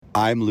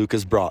I'm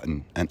Lucas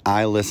Broughton, and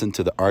I listen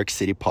to the Arc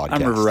City podcast.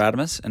 I'm River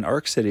Radamus, and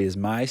Arc City is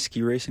my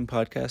ski racing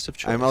podcast of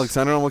choice. I'm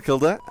Alexander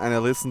Omokilda, and I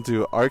listen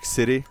to Arc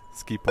City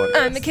Ski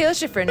Podcast. I'm Michaela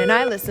Schifrin, and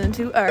I listen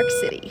to Arc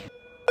City.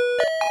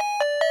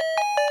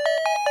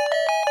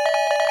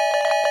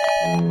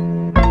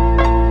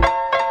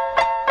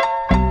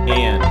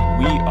 And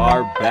we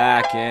are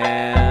back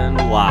and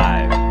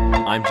live.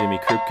 I'm Jimmy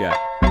Krupka,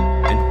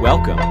 and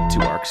welcome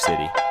to Arc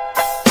City.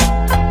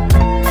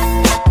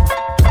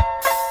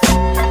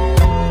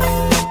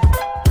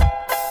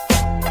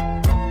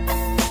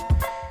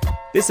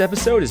 This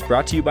episode is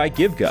brought to you by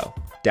GiveGo.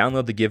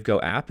 Download the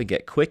GiveGo app and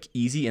get quick,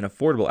 easy, and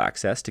affordable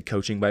access to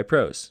coaching by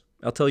pros.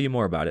 I'll tell you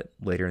more about it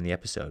later in the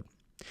episode.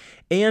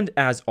 And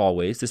as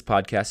always, this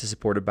podcast is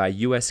supported by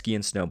US Ski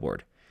and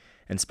Snowboard.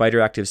 And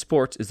Spider Active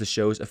Sports is the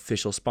show's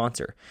official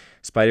sponsor.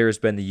 Spider has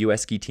been the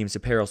US Ski Team's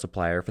apparel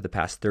supplier for the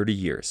past 30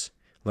 years.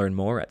 Learn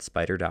more at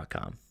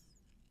spider.com.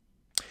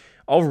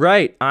 All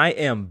right, I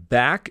am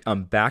back.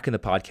 I'm back in the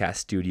podcast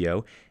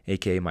studio,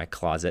 aka my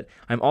closet.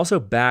 I'm also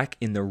back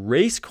in the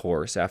race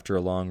course after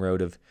a long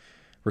road of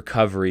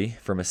recovery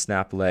from a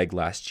snapped leg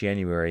last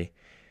January.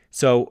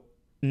 So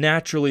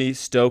naturally,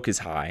 stoke is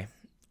high.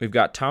 We've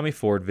got Tommy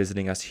Ford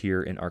visiting us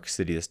here in Arc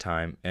City this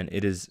time, and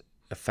it is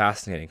a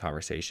fascinating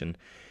conversation.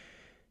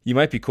 You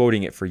might be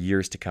quoting it for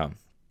years to come.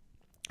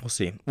 We'll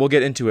see. We'll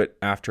get into it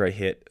after I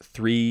hit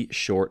 3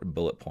 short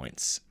bullet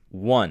points.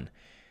 1.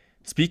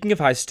 Speaking of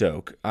high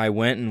stoke, I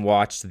went and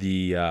watched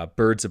the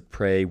Birds of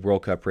Prey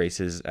World Cup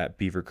races at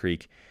Beaver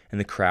Creek, and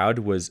the crowd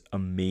was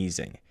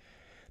amazing.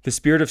 The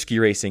spirit of ski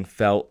racing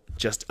felt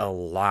just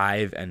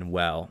alive and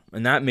well,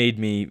 and that made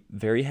me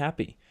very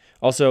happy.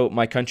 Also,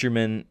 my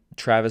countryman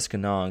Travis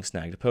Kanong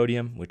snagged a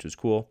podium, which was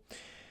cool.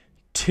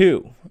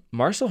 2,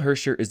 Marcel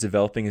Hirscher is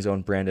developing his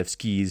own brand of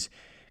skis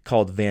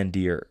called Van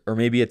Deer, or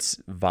maybe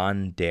it's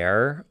Van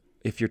Der,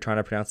 if you're trying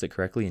to pronounce it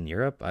correctly in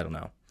Europe. I don't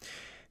know.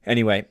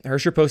 Anyway,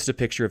 Hirscher posted a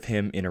picture of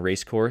him in a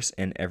race course,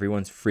 and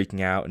everyone's freaking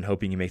out and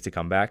hoping he makes a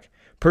comeback.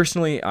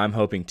 Personally, I'm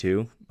hoping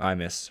to. I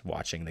miss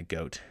watching the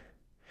GOAT.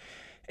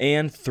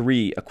 And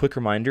 3, a quick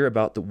reminder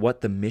about what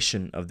the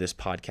mission of this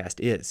podcast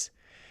is,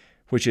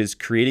 which is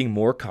creating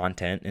more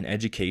content and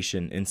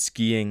education in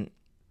skiing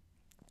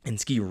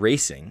and ski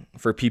racing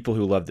for people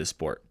who love this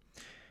sport.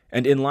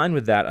 And in line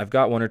with that, I've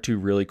got 1 or 2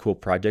 really cool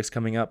projects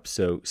coming up,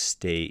 so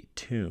stay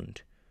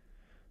tuned.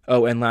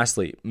 Oh, and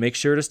lastly, make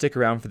sure to stick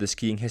around for the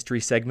skiing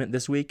history segment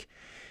this week.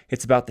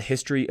 It's about the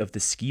history of the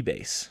ski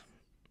base.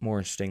 More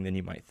interesting than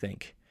you might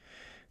think.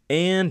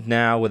 And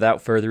now,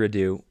 without further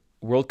ado,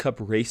 World Cup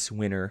race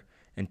winner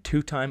and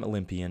 2-time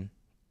Olympian,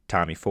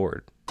 Tommy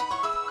Ford.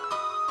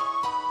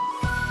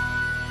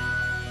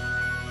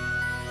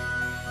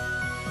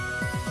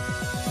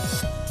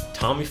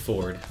 Tommy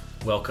Ford,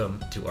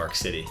 welcome to Arc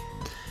City.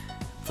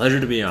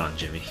 Pleasure to be on,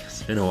 Jimmy.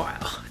 It's been a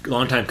while.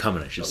 Long time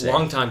coming, I should say. A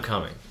long time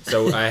coming.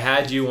 So I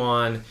had you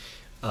on,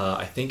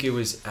 I think it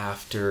was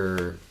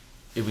after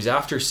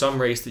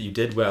some race that you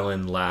did well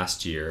in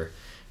last year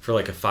for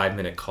like a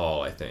 5-minute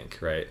call, I think,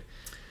 right?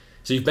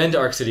 So you've been to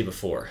Arc City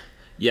before.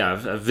 Yeah,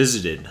 I've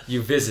visited.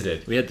 You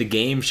visited. We had the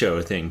game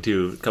show thing,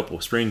 too, a couple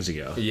of springs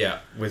ago. Yeah,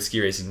 with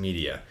Ski Racing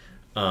Media.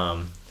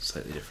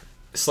 Slightly different.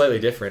 Slightly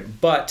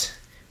different, but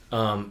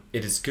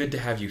it is good to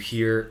have you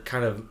here,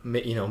 kind of,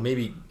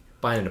 maybe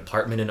buying an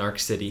apartment in Arc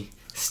City,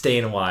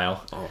 staying a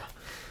while. Oh,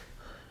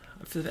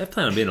 I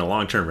plan on being a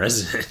long-term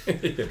resident.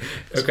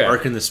 Okay.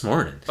 Arcing this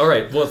morning. All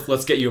right, well,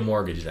 let's get you a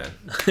mortgage then.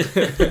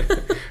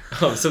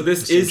 So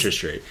this is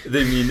interest rate.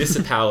 The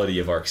municipality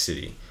of Arc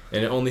City,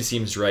 and it only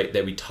seems right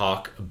that we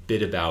talk a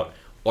bit about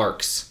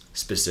ARCs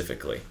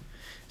specifically.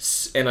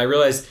 And I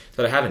realize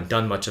that I haven't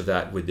done much of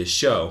that with this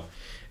show,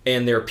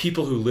 and there are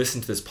people who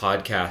listen to this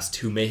podcast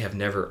who may have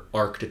never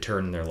arced a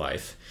turn in their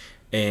life,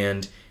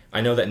 and I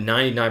know that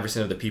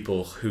 99% of the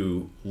people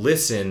who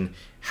listen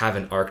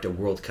haven't arced a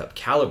World Cup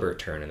caliber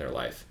turn in their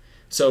life.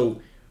 So,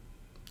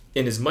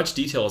 in as much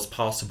detail as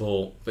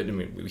possible, but I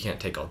mean, we can't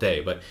take all day,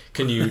 but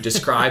can you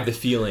describe the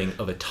feeling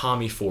of a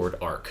Tommy Ford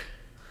arc?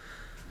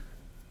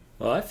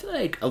 Well, I feel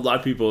like a lot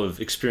of people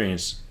have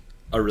experienced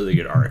a really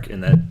good arc,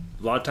 and that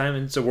a lot of time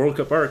it's a World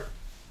Cup arc.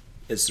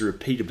 It's the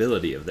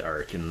repeatability of the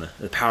arc and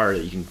the power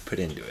that you can put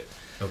into it.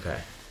 Okay.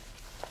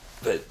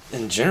 But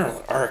in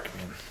general, arc,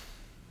 man,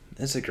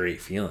 that's a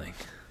great feeling.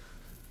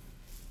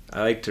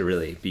 I like to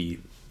really be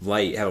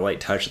light, have a light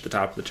touch at the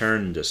top of the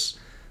turn, and just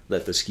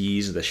let the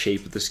skis, the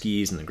shape of the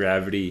skis, and the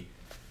gravity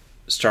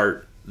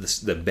start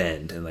the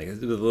bend, and like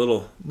the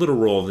little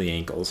roll of the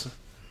ankles,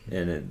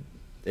 and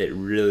it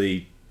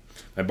really,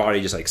 my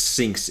body just like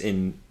sinks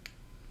into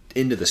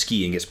the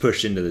ski and gets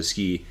pushed into the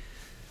ski,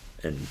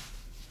 and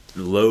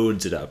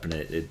loads it up, and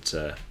it's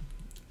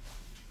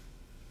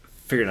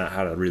figuring out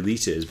how to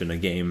release it has been a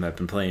game I've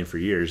been playing for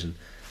years, and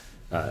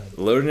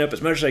loading up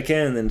as much as I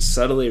can, and then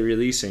subtly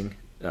releasing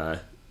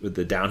with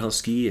the downhill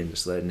ski and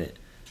just letting it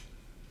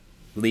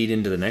lead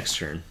into the next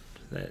turn,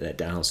 that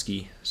downhill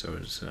ski. So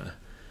it's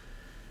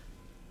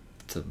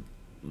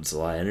a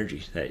lot of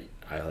energy that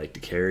I like to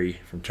carry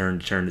from turn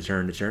to turn to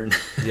turn to turn.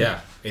 Yeah,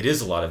 it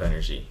is a lot of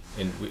energy.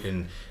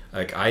 And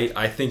like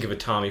I think of a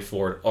Tommy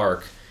Ford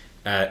ARC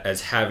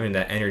as having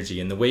that energy,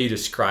 and the way you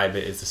describe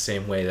it is the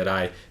same way that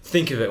I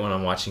think of it when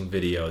I'm watching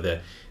video.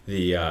 The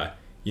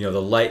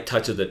light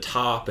touch of the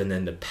top, and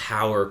then the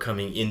power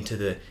coming into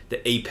the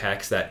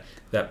apex, that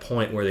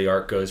point where the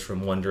arc goes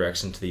from one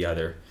direction to the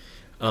other.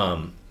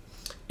 And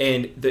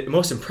the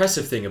most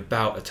impressive thing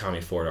about a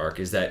Tommy Ford ARC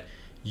is that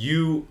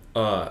you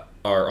are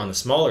on the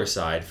smaller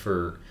side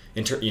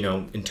in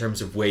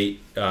terms of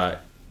weight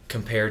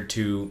compared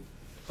to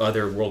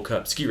other World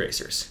Cup ski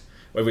racers.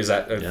 Was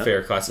that a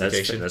fair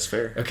classification? That's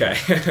fair. Okay.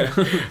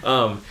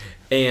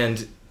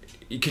 And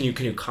can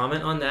you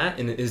comment on that?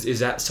 And is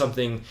that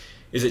something?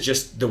 Is it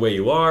just the way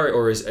you are,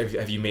 or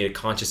have you made a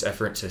conscious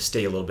effort to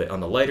stay a little bit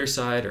on the lighter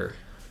side, or?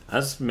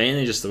 That's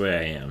mainly just the way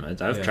I am.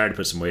 I've tried to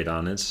put some weight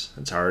on. It's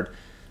hard.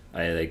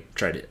 I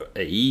try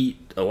to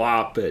eat a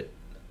lot, but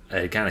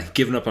I kind of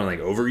given up on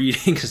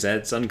overeating because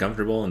that's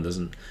uncomfortable and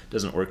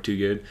doesn't work too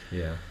good.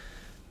 Yeah.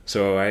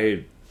 So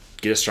I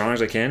get as strong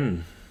as I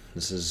can.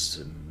 This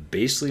is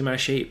basically my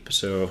shape.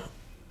 So.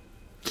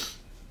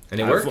 And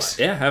it works.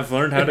 Yeah, I've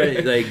learned how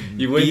to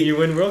you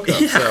win World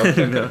Cup. Yeah. So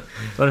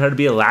learned how to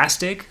be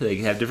elastic.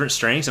 Have different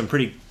strengths.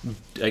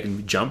 I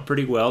can jump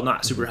pretty well,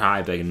 not super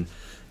high, but I can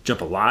jump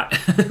a lot.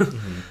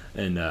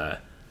 And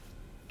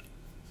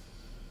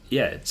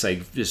it's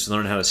just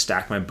learning how to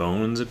stack my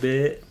bones a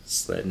bit.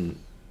 Just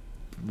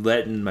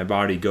letting my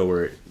body go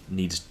where it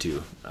needs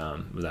to,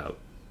 without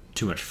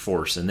too much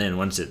force. And then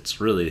once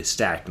it's really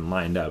stacked and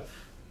lined up,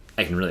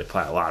 I can really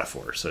apply a lot of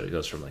force. So it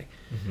goes from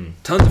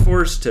tons of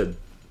force to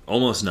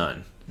almost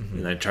none.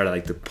 And I try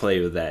to play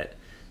with that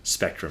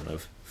spectrum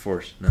of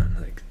force, none.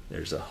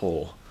 There's a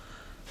whole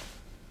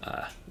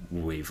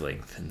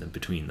wavelength in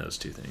between those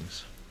two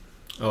things.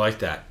 I like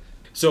that.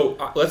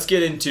 So let's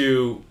get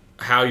into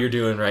how you're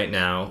doing right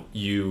now.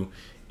 You,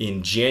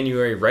 in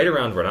January, right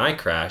around when I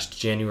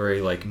crashed,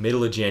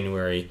 middle of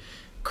January,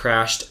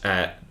 crashed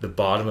at the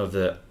bottom of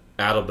the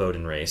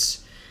Adelboden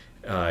race.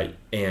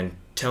 And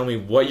tell me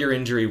what your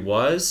injury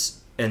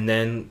was, and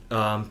then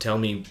tell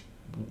me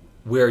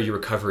where your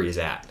recovery is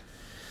at.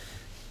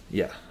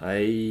 Yeah,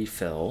 I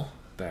fell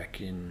back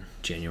in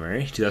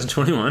January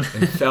 2021.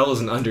 And fell is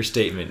an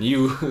understatement.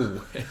 You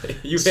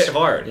hit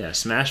hard. Yeah,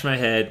 smashed my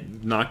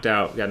head, got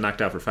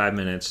knocked out for 5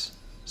 minutes,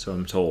 so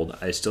I'm told.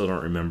 I still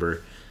don't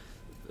remember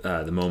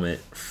the moment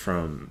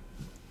from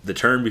the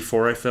turn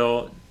before I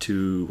fell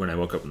to when I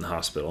woke up in the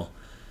hospital.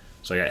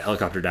 So I got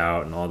helicoptered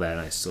out and all that,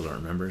 and I still don't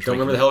remember. Don't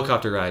remember the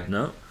helicopter ride?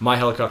 No. My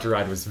helicopter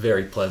ride was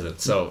very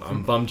pleasant, so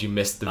I'm bummed you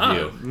missed the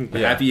view. I'm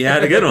happy you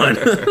had a good one.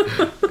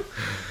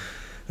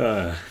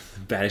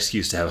 Bad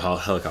excuse to have a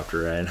helicopter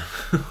ride.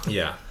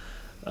 Yeah.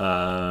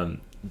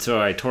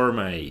 So I tore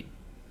my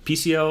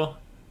PCL,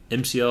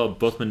 MCL,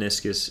 both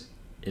meniscus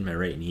in my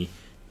right knee,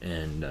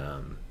 and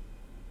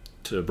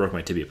broke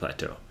my tibia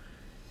plateau.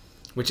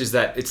 Which is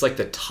that it's like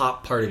the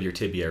top part of your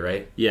tibia,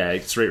 right? Yeah,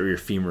 it's right where your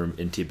femur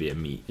and tibia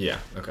meet. Yeah,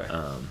 okay.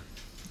 A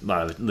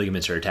lot of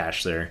ligaments are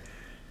attached there.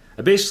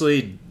 I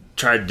basically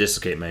tried to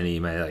dislocate my knee.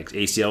 My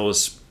ACL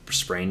was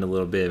sprained a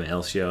little bit. My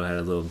LCL had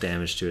a little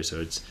damage to it,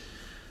 so it's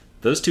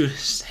those two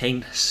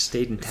stayed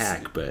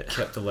intact, but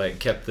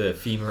kept the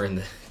femur and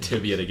the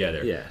tibia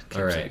together. Yeah,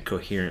 all right, a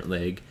coherent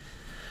leg.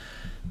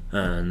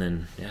 And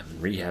then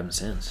I've been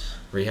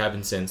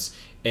rehabbing since.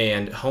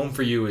 And home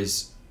for you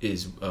is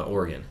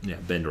Oregon. Yeah,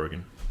 Bend,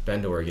 Oregon.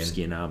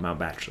 Skiing out Mount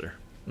Bachelor.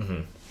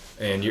 Mm-hmm.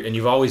 And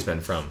you've always been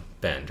from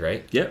Bend,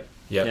 right? Yep.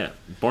 Yeah.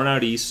 Born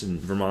out east in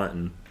Vermont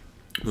and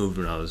moved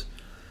when I was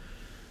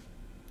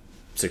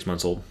 6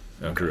 months old.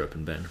 Okay. Grew up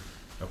in Bend.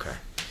 Okay.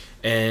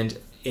 And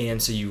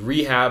so you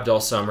rehabbed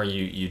all summer.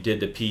 You did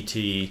the PT.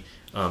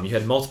 You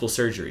had multiple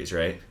surgeries,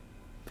 right?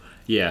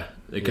 Yeah.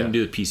 They couldn't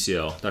do the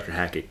PCL. Dr.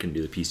 Hackett couldn't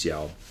do the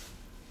PCL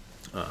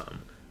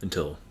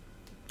until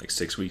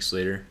 6 weeks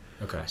later.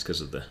 Okay. It's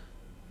because of the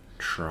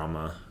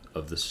trauma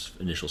of this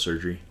initial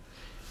surgery.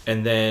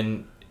 And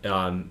then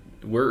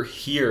we're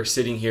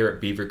sitting here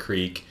at Beaver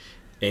Creek,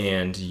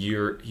 and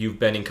you've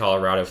been in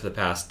Colorado for the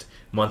past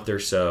month or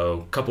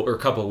so, couple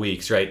of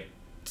weeks, right?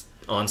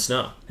 On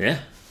snow. Yeah.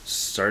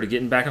 Started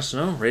getting back on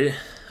snow, right?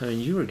 I mean,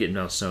 you were getting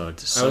on snow. I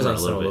was on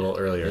snow a little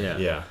earlier.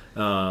 Yeah.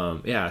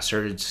 I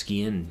started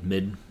skiing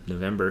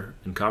mid-November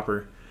in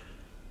Copper,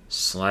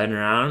 sliding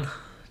around.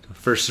 The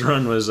first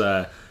run was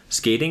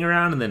skating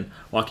around and then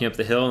walking up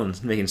the hill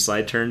and making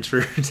slide turns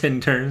for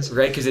 10 turns.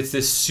 Right, because it's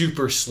this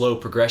super slow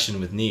progression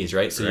with knees,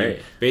 right? So you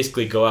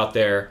basically go out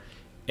there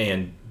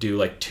and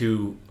do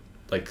 2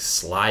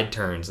 slide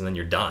turns and then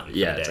you're done.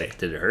 Yeah, it's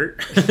did it hurt?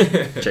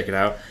 Check it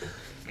out.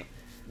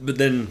 But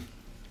then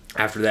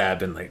after that, I've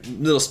been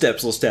little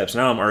steps.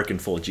 Now I'm arcing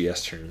full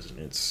GS turns, and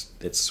it's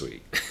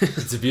sweet.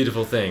 It's a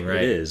beautiful thing,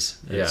 right? It is.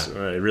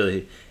 It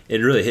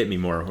really hit me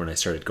more when I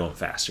started going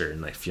faster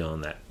and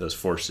feeling those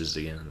forces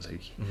again. It's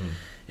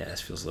yeah,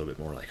 this feels a little bit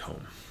more like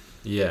home.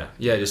 Yeah.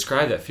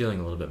 Describe that feeling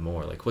a little bit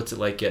more. What's it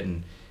like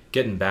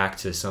getting back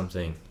to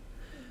something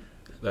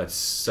that's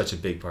such a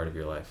big part of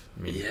your life?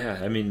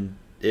 I mean,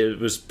 it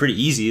was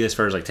pretty easy as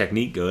far as like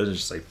technique goes. I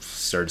just like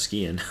started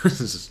skiing.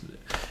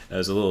 I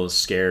was a little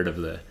scared of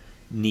the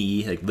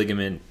knee, like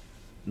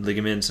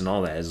ligaments and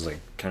all that. It's like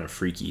kind of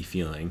freaky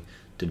feeling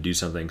to do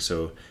something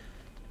so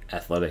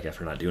athletic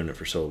after not doing it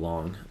for so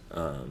long.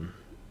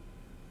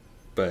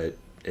 But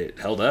it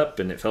held up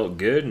and it felt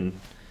good, and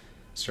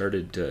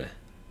started to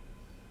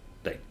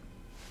like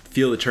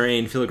feel the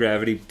terrain, feel the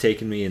gravity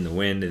taking me in the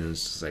wind, and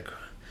it's just like,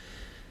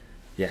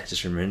 yeah,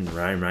 just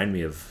remind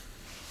me of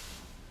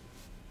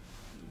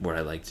what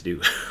I like to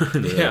do.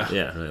 Yeah.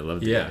 Yeah, I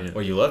love to do. Yeah,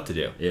 what you love to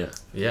do. Yeah.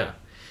 Yeah.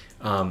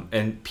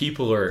 And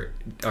people are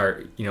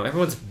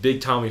everyone's a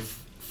big Tommy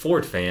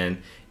Ford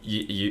fan.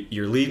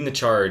 You're leading the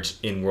charge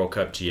in World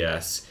Cup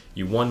GS.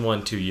 You won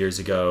one 2 years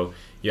ago.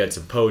 You had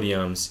some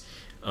podiums.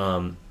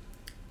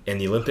 And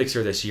the Olympics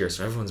are this year,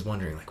 so everyone's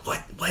wondering, like,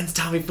 when's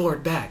Tommy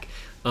Ford back?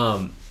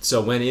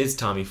 So when is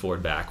Tommy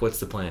Ford back? What's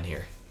the plan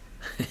here?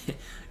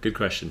 Good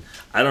question.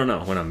 I don't know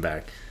when I'm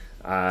back.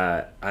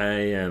 I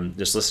am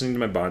just listening to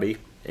my body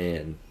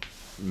and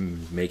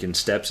making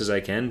steps as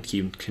I can,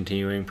 keep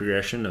continuing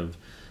progression of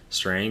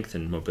strength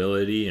and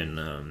mobility,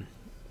 and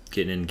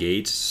getting in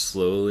gates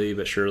slowly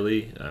but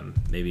surely,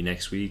 maybe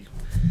next week.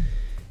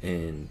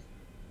 And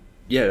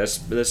yeah, that's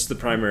the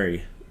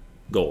primary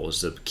goal,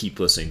 is to keep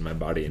listening to my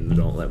body and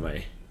don't let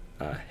my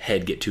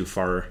head get too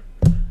far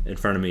in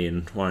front of me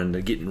and wanting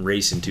to get in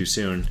racing too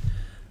soon.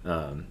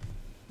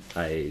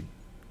 I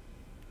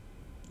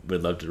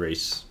would love to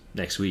race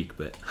next week,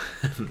 but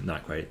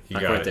not quite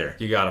there.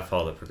 You gotta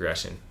follow the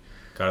progression.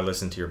 Gotta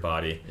listen to your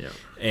body. Yeah.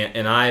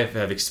 And I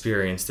have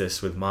experienced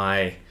this with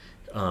my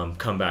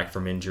comeback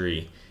from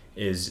injury.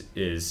 Is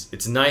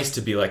it's nice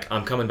to be like,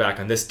 I'm coming back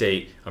on this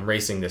date, I'm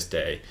racing this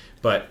day,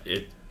 but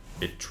it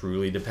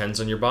truly depends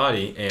on your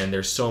body, and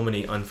there's so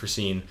many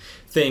unforeseen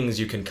things.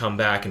 You can come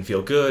back and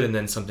feel good, and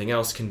then something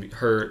else can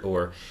hurt,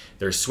 or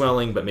there's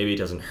swelling but maybe it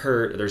doesn't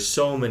hurt. There's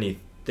so many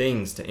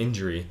things to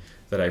injury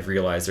that I've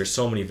realized. There's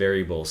so many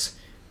variables.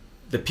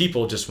 The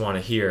people just want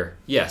to hear,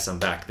 yes, I'm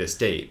back this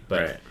date,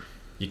 but Right.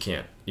 you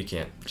can't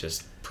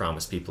just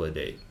promise people a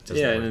date. It doesn't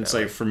Yeah, work and it's that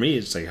like, way. for me,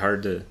 it's like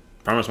hard to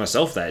promise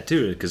myself that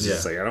too, because Yeah.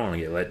 it's like I don't want to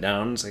get let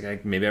down. It's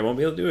like maybe I won't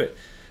be able to do it.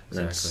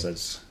 And Exactly.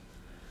 That's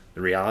the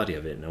reality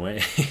of it in a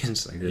way.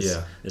 It's like this.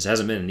 Yeah. This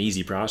hasn't been an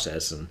easy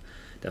process, and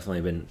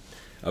definitely been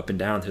up and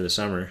down through the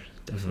summer.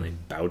 Definitely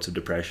Mm-hmm. bouts of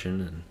depression,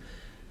 and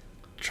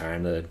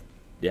trying to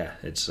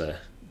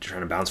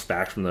trying to bounce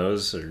back from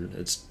those, or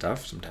it's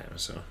tough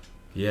sometimes. So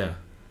Yeah,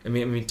 I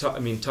mean,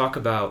 talk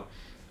about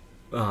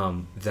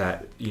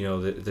that.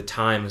 The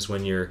times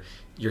when you're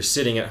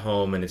sitting at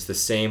home and it's the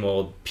same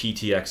old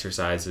PT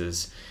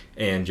exercises,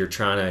 and you're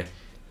trying to,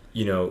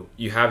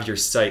 you have your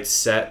sights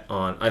set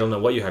on. I don't know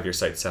what you have your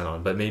sights set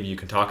on, but maybe you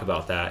can talk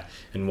about that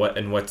and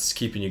what's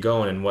keeping you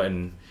going,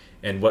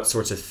 and what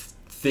sorts of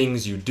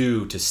things you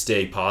do to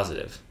stay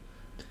positive.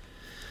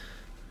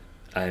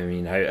 I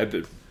mean,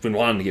 I've been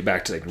wanting to get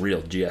back to like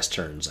real GS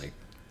turns. Like,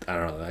 I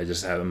don't know.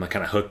 I'm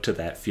kind of hooked to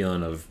that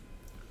feeling of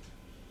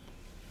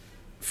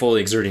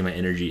fully exerting my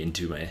energy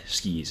into my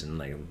skis, and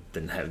like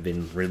then have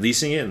been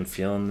releasing it and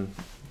feeling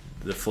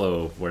the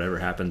flow of whatever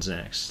happens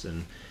next.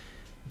 And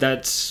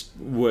that's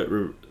what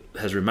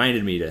has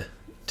reminded me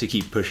to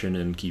keep pushing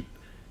and keep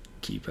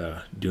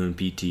doing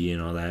PT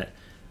and all that.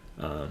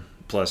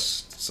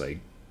 Plus, it's like,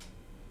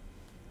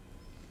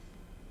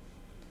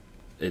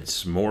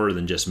 it's more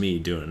than just me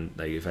doing,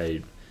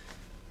 like,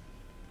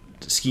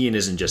 skiing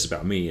isn't just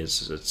about me,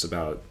 it's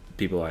about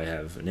people I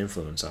have an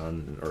influence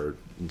on or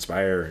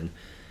inspire, and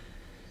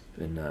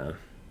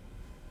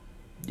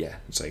yeah,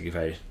 it's like, if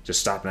I just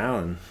stop now,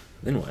 and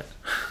then what?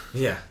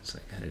 Yeah, It's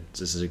like,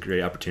 this is a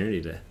great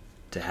opportunity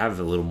to have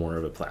a little more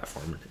of a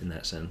platform in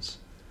that sense.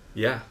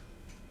 yeah.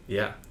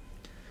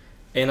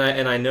 And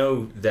I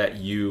know that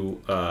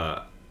you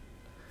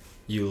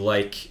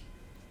like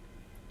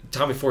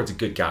Tommy Ford's a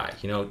good guy.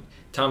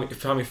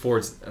 Tommy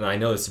Ford's, and I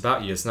know this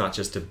about you. It's not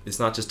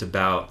just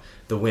about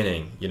the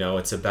winning.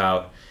 It's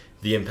about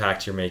the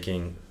impact you're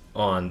making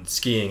on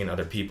skiing and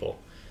other people.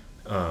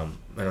 I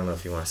don't know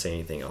if you want to say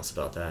anything else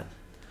about that.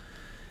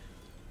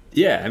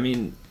 Yeah, I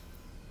mean,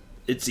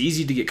 it's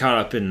easy to get caught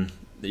up in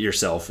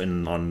yourself,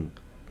 and I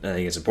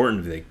think it's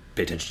important to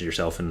pay attention to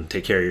yourself and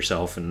take care of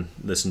yourself and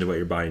listen to what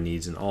your body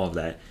needs and all of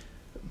that.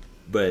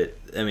 But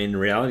I mean, in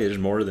reality, there's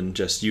more than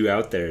just you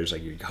out there. There's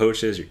like your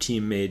coaches, your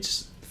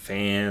teammates,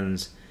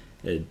 fans,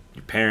 your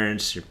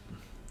parents, your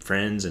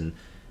friends, and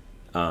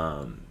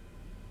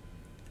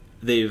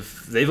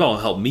they've all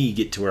helped me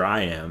get to where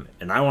I am,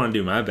 and I want to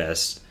do my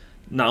best,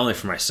 not only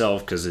for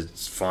myself because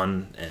it's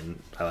fun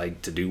and I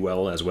like to do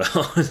well as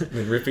well. I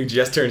mean, ripping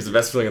GS turns is the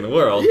best feeling in the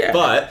world, Yeah.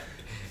 but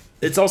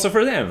it's also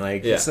for them.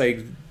 Like, Yeah. it's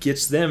like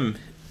gets them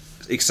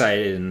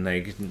excited, and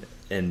like,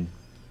 and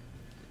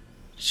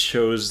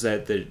shows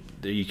that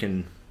you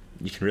can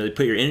really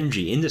put your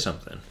energy into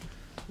something,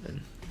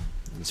 and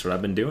that's what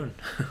I've been doing.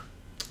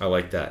 I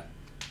like that.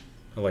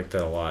 I like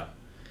that a lot.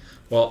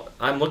 Well,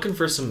 I'm looking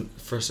for some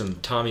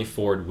Tommy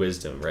Ford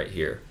wisdom right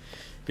here,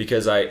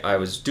 because I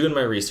was doing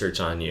my research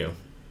on you.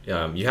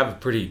 You have a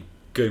pretty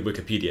good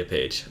Wikipedia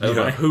page. I don't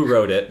know who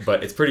wrote it,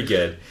 but it's pretty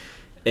good.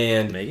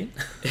 And Megan?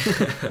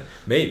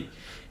 maybe.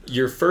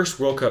 Your first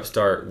World Cup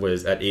start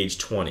was at age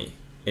 20,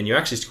 and you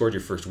actually scored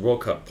your first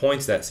World Cup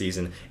points that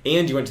season,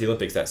 and you went to the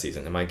Olympics that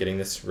season. Am I getting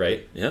this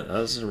right? Yeah, that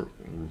was a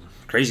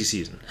crazy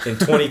season. In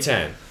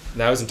 2010.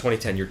 That was in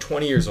 2010. You're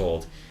 20 years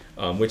old,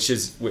 which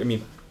is, I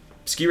mean,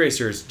 ski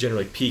racers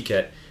generally peak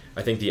at,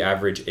 I think the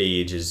average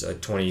age is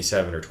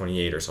 27 or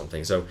 28 or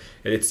something. So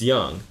it's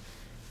young.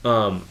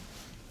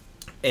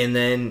 And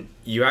then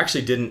you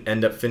actually didn't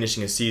end up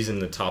finishing a season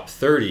in the top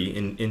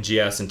 30 in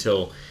GS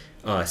until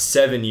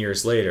 7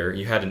 years later.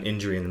 You had an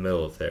injury in the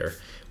middle of there.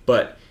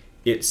 But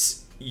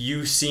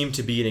you seem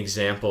to be an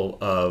example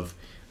of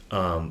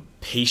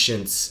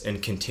patience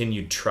and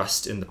continued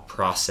trust in the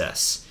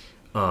process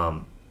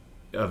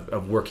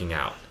of working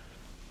out.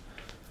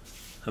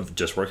 Of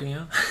just working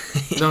out?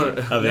 No,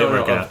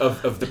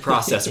 of the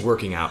process of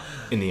working out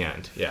in the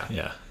end. Yeah.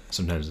 Yeah.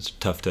 Sometimes it's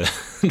tough to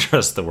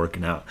trust the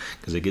working out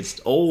because it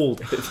gets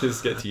old. It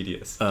does get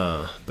tedious.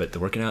 But the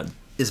working out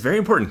is very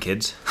important,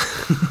 kids.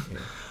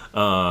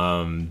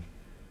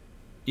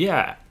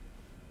 Yeah.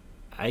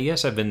 I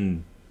guess I've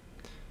been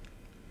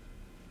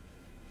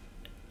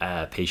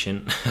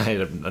patient.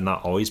 I'm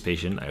not always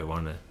patient. I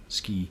want to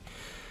ski,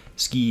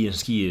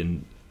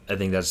 and I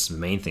think that's the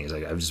main thing. Is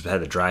like I've just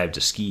had the drive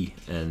to ski,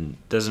 and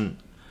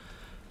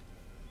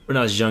when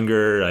I was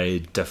younger, I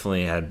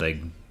definitely had like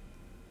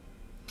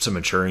some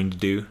maturing to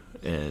do,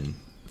 and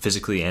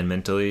physically and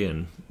mentally,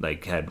 and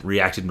like had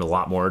reacted a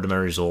lot more to my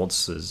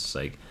results as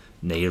like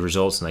negative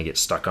results, and I get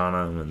stuck on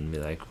them and be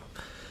like,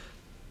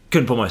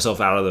 couldn't pull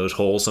myself out of those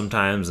holes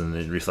sometimes, and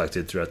it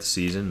reflected throughout the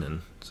season,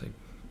 and it's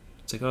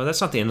like, oh,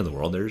 that's not the end of the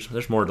world.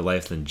 There's more to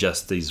life than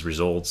just these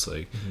results.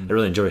 Like I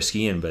really enjoy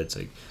skiing, but it's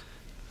like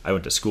I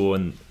went to school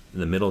in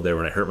the middle there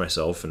when I hurt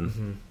myself,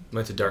 and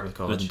went to Dartmouth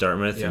College.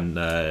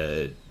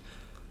 And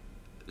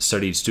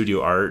studied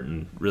studio art,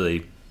 and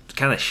really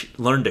kind of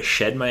learned to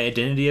shed my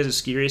identity as a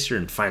ski racer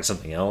and find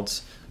something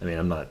else. I mean,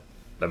 I'm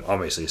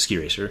obviously a ski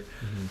racer,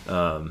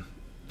 but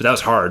that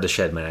was hard to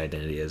shed my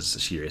identity as a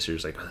ski racer.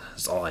 It's like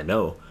that's all I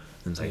know.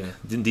 And it's like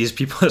these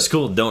people at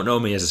school don't know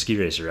me as a ski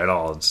racer at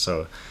all.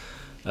 So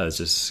it was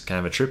just kind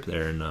of a trip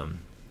there, and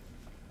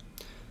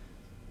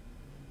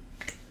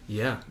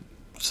yeah.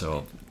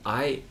 So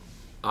I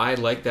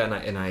like that,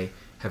 and I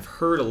have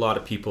heard a lot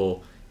of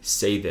people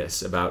say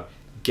this about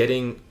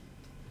getting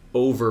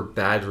over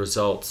bad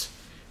results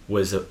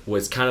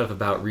was kind of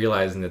about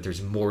realizing that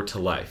there's more to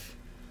life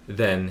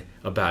than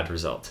a bad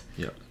result.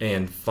 Yeah.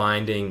 And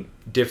finding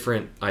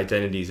different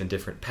identities and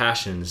different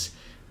passions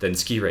than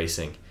ski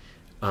racing.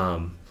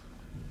 And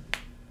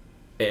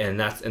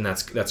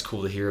that's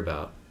cool to hear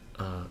about.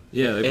 I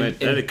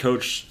had a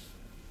coach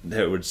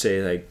that would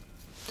say like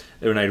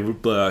when I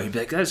would blow out, he'd be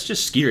like, "That's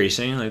just ski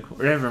racing," like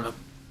whatever. I'm like,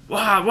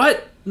 "Wow,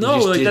 what? No,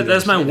 like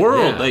that's my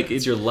world. Yeah, like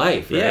it's your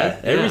life, right? Yeah,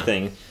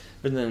 everything."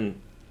 But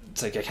then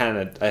it's like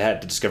I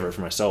had to discover it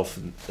for myself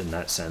in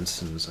that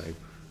sense, and it's like,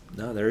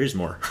 no, there is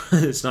more.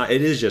 It's not.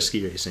 It is just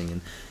ski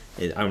racing,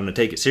 and I'm gonna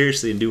take it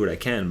seriously and do what I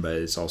can. But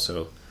it's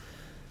also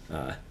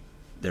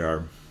there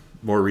are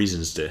more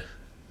reasons to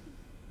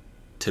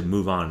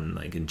move on and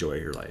like enjoy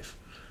your life.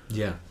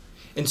 Yeah.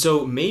 And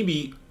so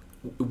maybe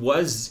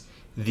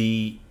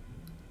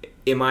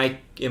am I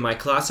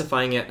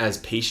classifying it as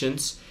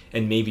patience,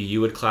 and maybe you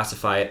would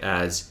classify it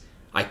as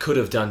I could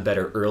have done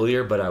better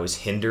earlier, but I was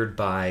hindered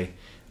by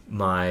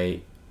my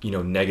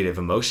negative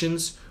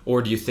emotions?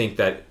 Or do you think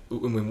that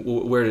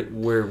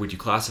where would you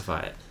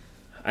classify it?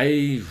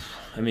 I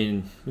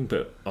mean, we can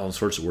put all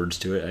sorts of words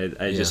to it.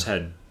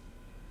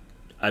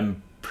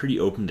 I'm pretty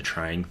open to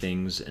trying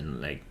things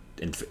and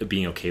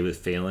being okay with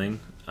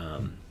failing.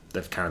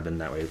 I've kind of been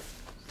that way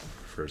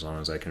for as long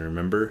as I can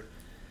remember.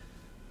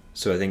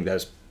 So I think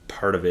that's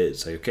part of it.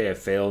 It's like, okay, I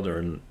failed, or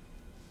I'm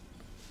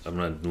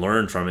gonna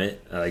learn from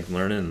it. I like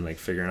learning and like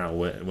figuring out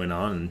what went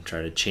on and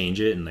try to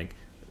change it. And like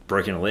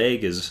breaking a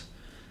leg is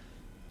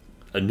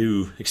a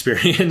new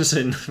experience,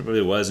 and it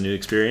really was a new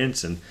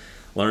experience, and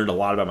learned a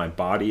lot about my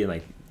body and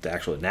like the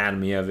actual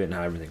anatomy of it and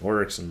how everything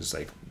works, and just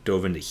like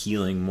dove into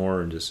healing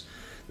more and just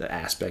the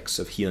aspects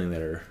of healing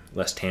that are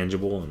less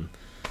tangible. And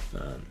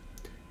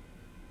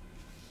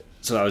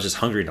so I was just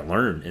hungry to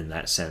learn in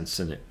that sense,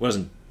 and it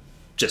wasn't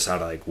just how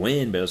to like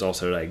win, but it was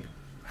also like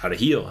how to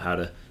heal, how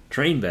to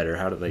train better,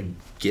 how to like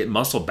get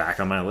muscle back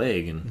on my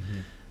leg. And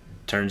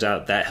turns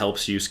out that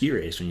helps you ski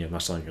race when you have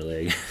muscle on your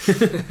leg.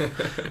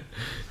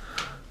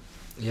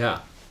 Yeah.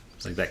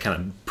 It's like that kind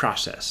of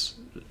process.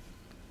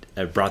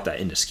 I brought that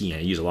into skiing.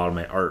 I use a lot of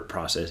my art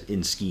process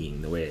in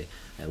skiing, the way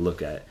I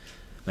look at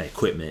my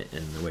equipment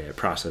and the way I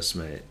process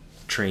my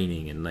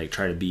training, and like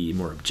try to be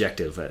more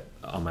objective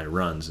on my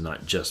runs, and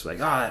not just like,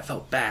 oh, that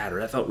felt bad or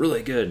that felt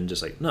really good, and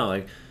just like, no,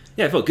 like,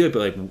 yeah, it felt good, but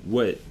like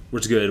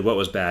what's good, what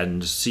was bad,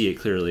 and just see it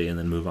clearly and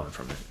then move on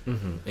from it.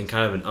 In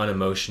kind of an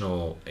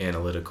unemotional,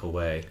 analytical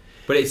way.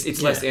 But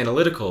it's less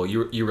analytical.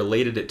 You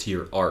related it to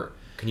your art.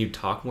 Can you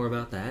talk more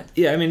about that?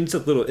 Yeah, I mean,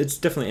 it's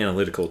definitely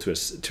analytical to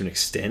an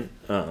extent.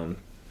 And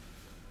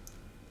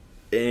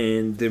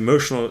the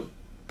emotional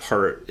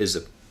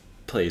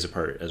plays a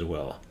part as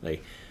well.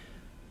 Like,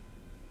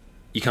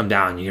 you come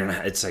down,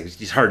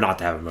 it's hard not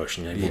to have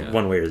emotion, like,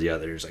 one way or the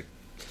other. It's like,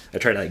 I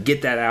try to like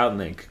get that out and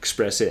like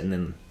express it, and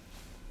then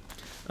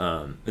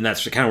and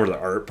that's kind of where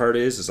the art part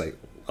is like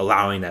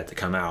allowing that to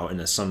come out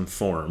in some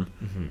form,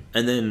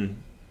 and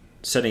then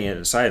setting it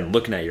aside and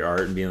looking at your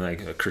art and being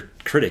like a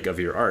critic of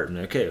your art, and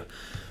okay,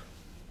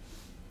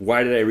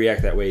 why did I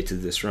react that way to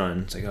this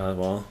run? It's like, oh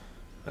well,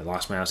 I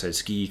lost my outside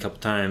ski a couple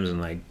times,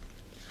 and like,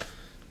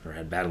 or I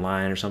had a bad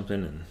line or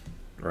something,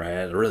 or I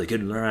had a really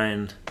good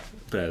line,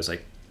 but I was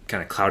like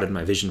kind of clouded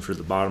my vision for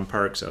the bottom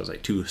part, so I was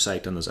like too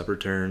psyched on those upper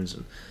turns,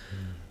 and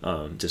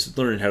just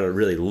learning how to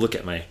really look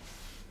at my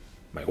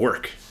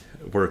work.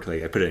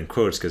 Like, I put it in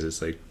quotes because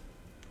it's like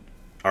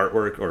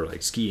artwork or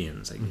like skiing.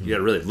 It's like, you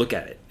gotta really look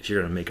at it if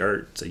you're gonna make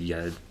art. It's like, you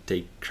gotta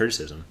take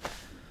criticism.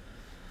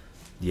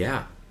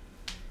 Yeah,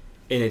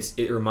 and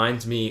it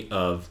reminds me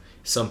of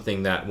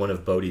something that one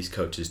of Bodie's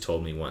coaches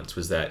told me once,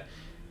 was that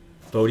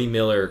Bodie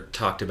Miller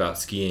talked about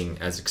skiing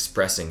as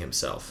expressing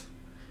himself.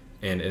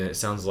 And it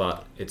sounds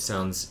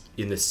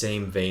in the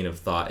same vein of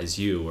thought as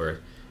you, where,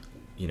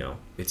 you know,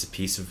 it's a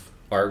piece of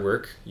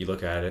artwork. You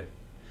look at it,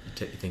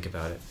 you think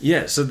about it.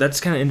 Yeah, so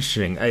that's kind of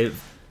interesting.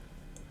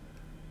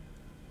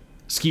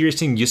 Ski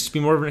racing used to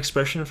be more of an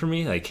expression for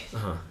me, like,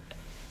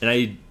 and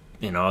I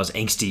was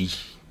angsty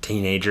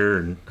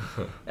teenager,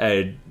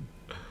 and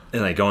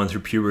like going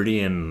through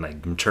puberty and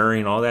like maturing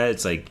and all that.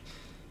 It's like,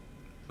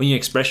 when you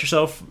express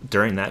yourself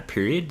during that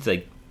period, it's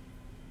like,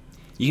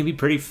 you can be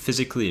pretty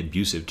physically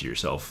abusive to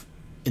yourself,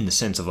 in the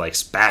sense of like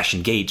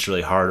smashing gates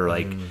really hard, or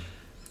like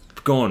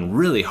going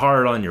really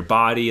hard on your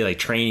body, like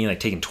training, like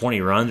taking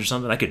 20 runs or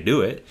something. I could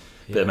do it,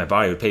 but my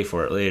body would pay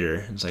for it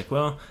later. It's like,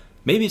 well,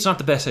 maybe it's not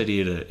the best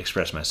idea to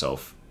express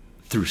myself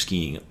through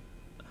skiing.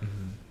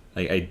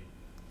 Like, I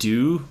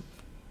do,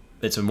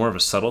 it's more of a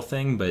subtle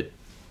thing, but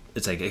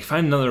it's like, I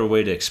find another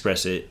way to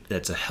express it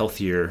that's a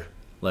healthier,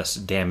 less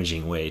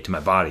damaging way to my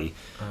body,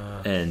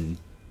 and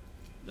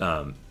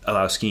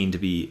allow skiing to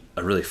be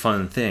a really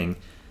fun thing,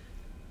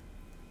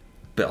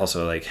 but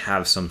also like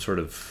have some sort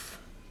of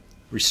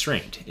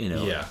restraint, in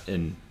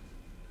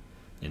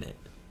it.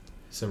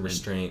 Some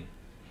restraint,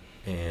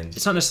 and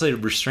it's not necessarily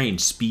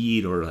restraint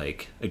speed or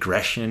like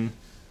aggression,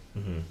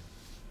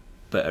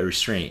 but a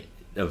restraint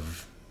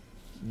of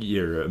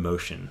your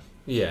emotion.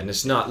 Yeah, and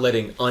it's not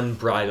letting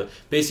unbridled.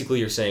 Basically,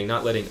 you're saying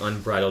not letting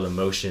unbridled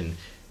emotion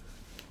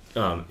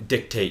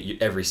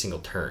dictate every single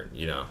turn,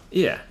 you know?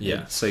 Yeah.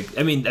 It's like,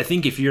 I mean, I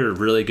think if you're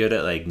really good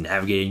at like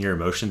navigating your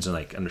emotions and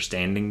like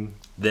understanding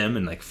them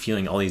and like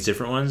feeling all these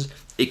different ones,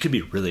 it could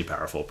be really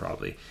powerful.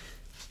 Probably,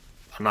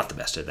 I'm not the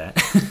best at that,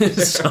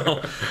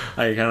 so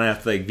I kind of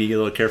have to like be a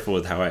little careful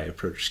with how I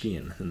approach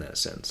skiing in that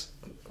sense.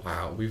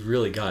 Wow, we've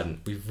really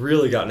gotten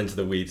into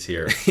the weeds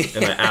here,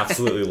 and I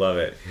absolutely love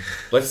it.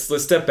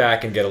 Let's step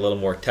back and get a little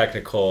more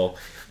technical,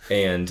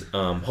 and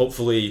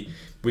hopefully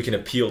we can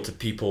appeal to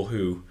people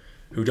who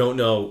don't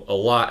know a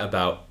lot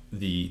about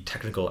the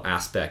technical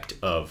aspect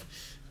of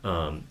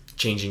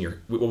changing your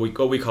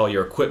what we call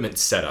your equipment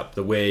setup,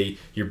 the way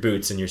your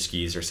boots and your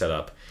skis are set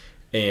up.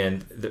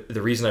 And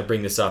the reason I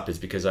bring this up is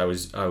because I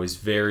was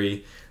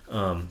very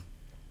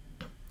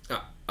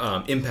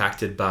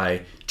impacted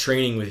by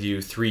training with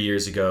you 3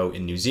 years ago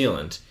in New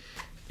Zealand,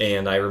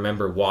 and I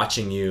remember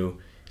watching you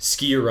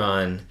ski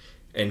run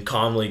and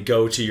calmly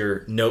go to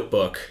your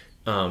notebook,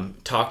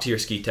 talk to your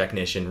ski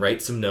technician,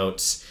 write some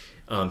notes,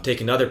 take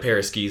another pair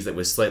of skis that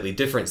was slightly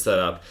different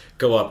setup,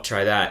 go up,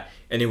 try that.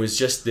 And it was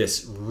just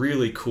this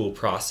really cool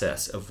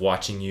process of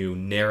watching you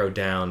narrow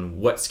down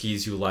what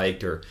skis you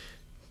liked or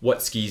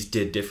what skis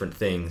did different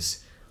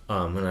things.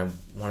 And I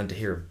wanted to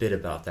hear a bit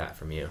about that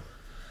from you.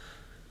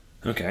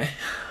 Okay.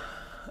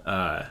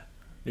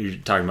 You're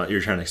trying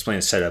to explain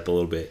the setup a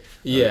little bit.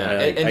 Yeah,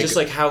 and just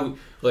like how,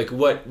 like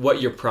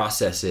what your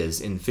process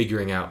is in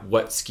figuring out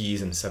what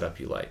skis and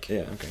setup you like.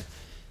 Yeah, okay.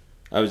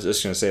 I was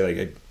just going to say,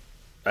 like,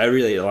 I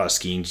relate a lot of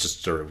skiing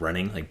just sort of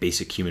running, like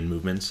basic human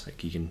movements.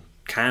 Like, you can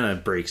kind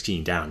of break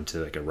skiing down to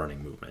like a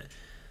running movement.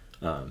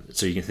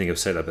 So you can think of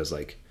setup as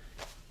like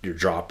your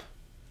drop,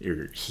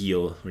 your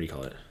heel, what do you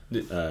call it?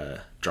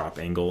 Drop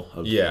angle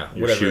of your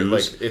whatever.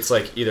 shoes. Like, it's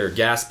like either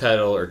gas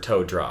pedal or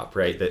toe drop,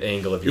 right? The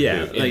angle of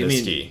your boot in the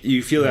ski.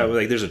 You feel that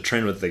like there's a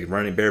trend with like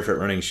barefoot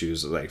running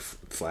shoes, like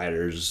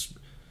flatters.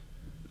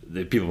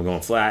 The people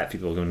going flat,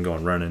 people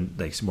going running,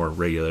 like some more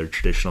regular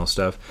traditional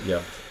stuff.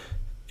 Yeah.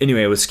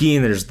 Anyway, with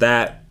skiing, there's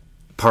that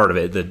part of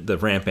it, the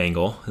ramp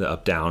angle, the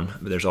up down.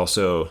 But there's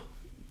also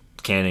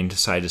canting to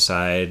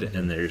side,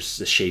 and there's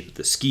the shape of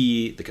the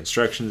ski, the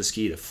construction of the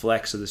ski, the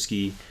flex of the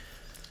ski.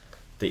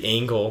 The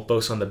angle,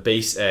 both on the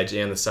base edge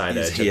and the side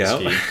edge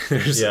of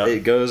the ski.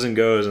 It goes and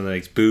goes, and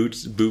like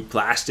boots, boot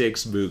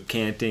plastics, boot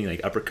canting, like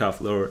upper cuff,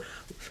 lower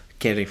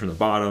canting from the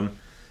bottom.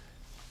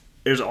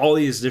 There's all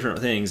these different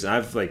things.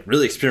 I've like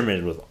really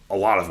experimented with a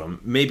lot of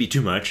them, maybe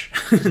too much.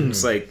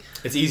 It's like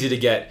it's easy to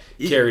get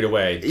carried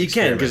away. You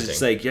can, because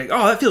it's like, you're like,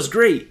 oh, that feels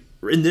great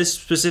in this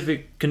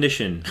specific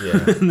condition.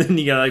 Yeah. And then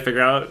you gotta like figure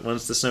out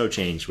once the snow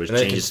changed, which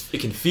changes. It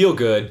can feel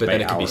good, but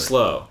then it can be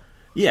slow.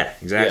 Yeah,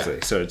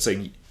 exactly. So it's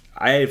like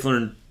I've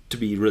learned to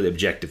be really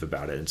objective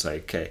about it. It's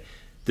like, okay,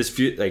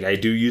 like I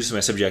do use my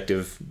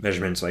subjective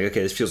measurements. Like,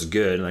 okay, this feels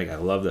good, and like I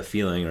love the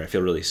feeling, or I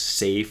feel really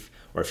safe,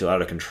 or I feel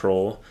out of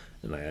control,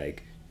 and I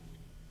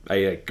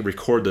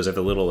record those. I have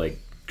a little like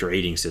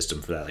grading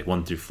system for that, like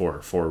 1 through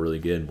 4. 4 really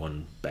good,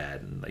 1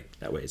 bad, and like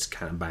that way it's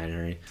kind of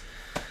binary.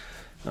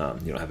 You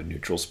don't have a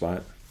neutral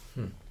spot.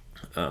 And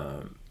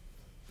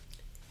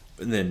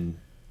then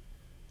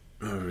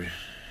what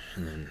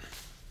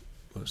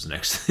was the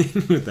next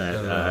thing with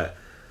that?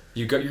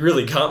 You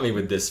really got me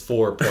with this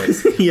 4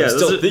 points. Yeah, I'm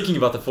still thinking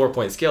about the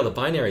 4-point scale, the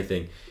binary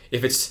thing.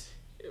 If it's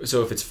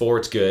 4,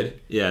 it's good.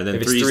 Yeah, then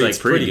if 3 is it's like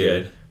pretty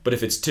good. But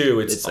if it's 2,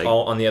 it's like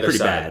all on the other pretty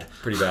side. bad.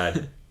 Pretty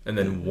bad. And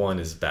then 1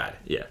 is bad.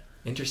 Yeah.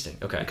 Interesting.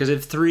 Okay. Because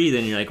if 3,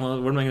 then you're like,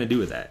 well, what am I going to do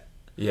with that?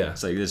 Yeah.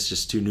 It's like, it's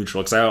just too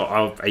neutral. Because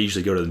I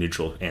usually go to the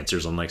neutral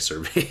answers on like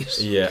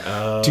surveys. Yeah.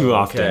 Oh, Too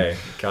often. Okay.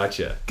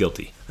 Gotcha.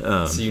 Guilty.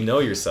 So you know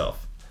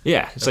yourself.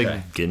 Yeah. It's Okay.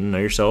 like getting to know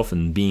yourself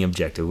and being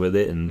objective with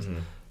it,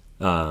 and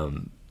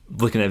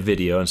looking at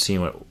video and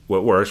seeing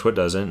what works, what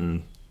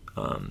doesn't.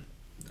 And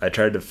I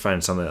tried to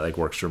find something that like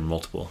works for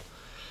multiple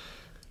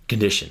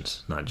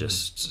conditions, not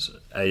just.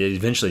 I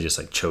eventually just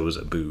like chose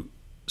a boot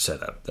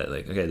setup that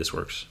like, okay, this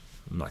works.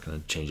 I'm not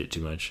going to change it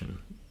too much, and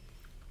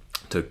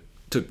took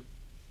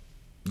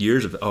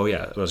years of. Oh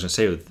yeah, I was going to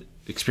say, with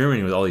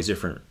experimenting with all these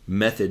different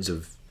methods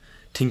of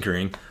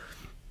tinkering.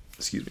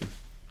 Excuse me.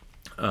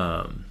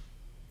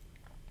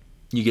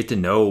 You get to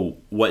know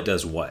what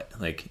does what.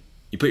 Like,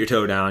 you put your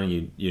toe down,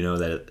 and you know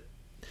that.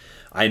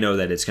 I know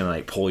that it's going to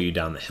like pull you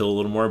down the hill a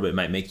little more, but it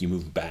might make you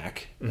move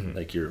back.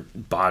 Like your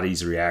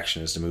body's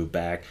reaction is to move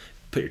back.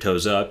 Put your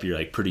toes up, you're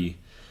like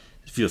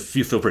you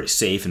feel pretty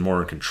safe and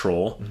more in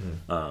control.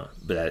 But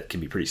that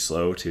can be pretty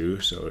slow too.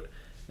 So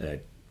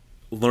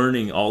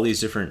learning all these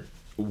different,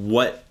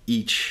 what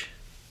each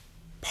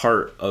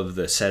part of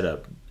the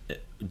setup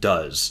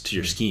does to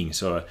your skiing.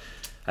 So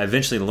I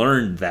eventually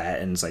learned that,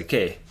 and it's like,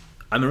 okay,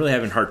 I'm really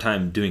having a hard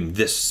time doing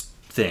this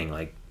thing.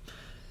 Like,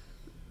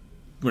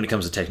 when it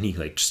comes to technique,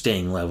 like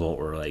staying level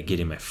or like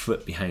getting my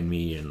foot behind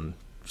me and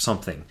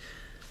something.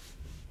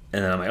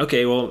 And then I'm like,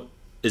 okay, well,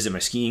 is it my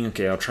skiing?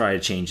 Okay, I'll try to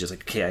change this.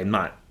 Like, okay, I'm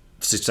not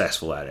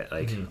successful at it.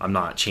 Like, I'm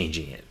not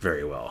changing it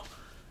very well.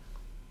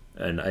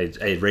 And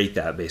I rate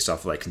that based off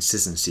of like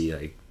consistency.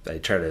 Like, I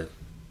try to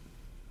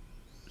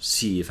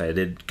see if I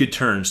did good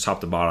turns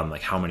top to bottom,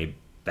 like how many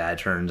bad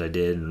turns I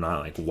did and not,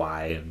 like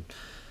why. And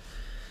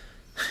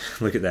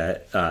look at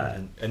that.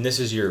 And this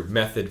is your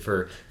method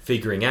for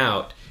figuring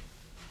out,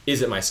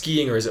 is it my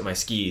skiing or is it my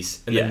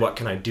skis? And then what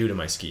can I do to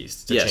my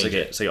skis to change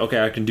it? It's like,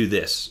 okay, I can do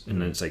this.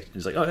 And then it's like,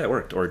 oh, that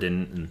worked, or it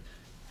didn't. And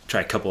try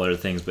a couple other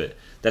things. But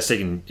that's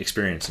taking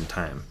experience and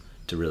time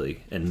to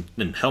really, and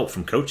help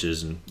from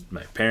coaches and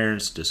my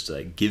parents, just to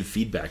like give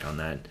feedback on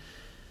that.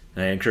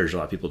 And I encourage a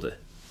lot of people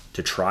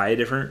to try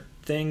different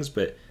things,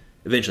 but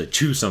eventually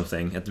choose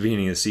something at the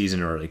beginning of the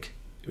season, or like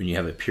when you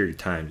have a period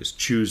of time, just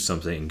choose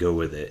something and go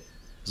with it,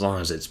 as long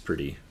as it's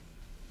pretty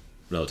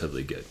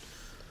relatively good.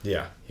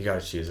 Yeah, you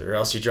gotta choose it, or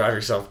else you drive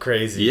yourself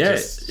crazy. Yeah,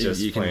 just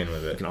playing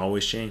with it. You can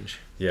always change.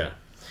 Yeah.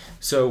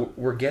 So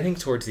we're getting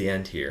towards the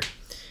end here,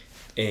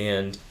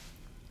 and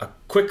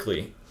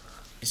quickly.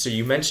 So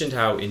you mentioned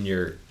how in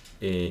your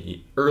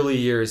early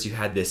years you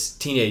had this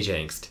teenage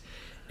angst,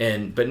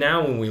 but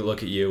now when we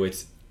look at you,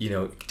 it's,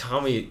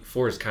 Tommy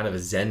Ford is kind of a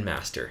Zen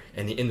master,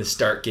 and in the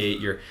start gate,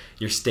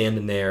 you're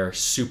standing there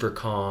super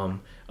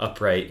calm,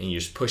 upright, and you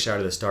just push out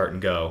of the start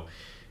and go,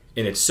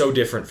 and it's so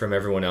different from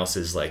everyone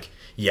else's like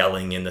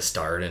yelling in the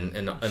start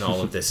and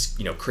all of this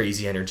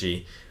crazy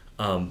energy.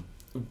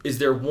 Is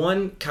there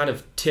one kind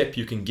of tip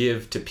you can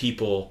give to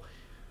people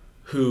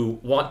who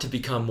want to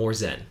become more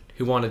Zen,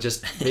 who want to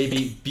just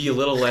maybe be a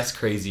little less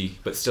crazy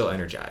but still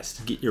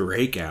energized? Get your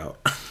rake out.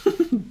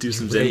 Do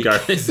some Zen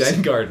garden.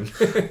 Zen garden.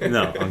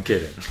 No, I'm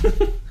kidding.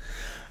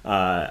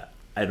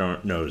 I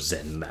don't know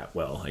Zen that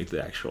well, like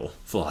the actual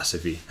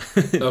philosophy.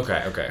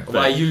 Okay.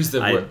 Well, I use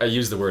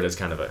the word as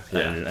kind of a.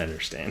 Yeah. I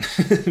understand,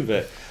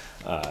 but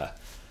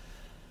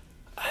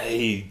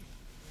I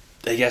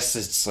guess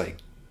it's like,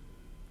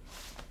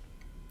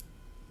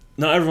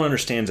 not everyone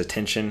understands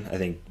attention. I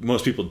think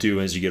most people do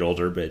as you get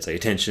older, but it's like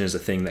attention is a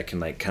thing that can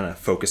like kind of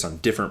focus on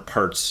different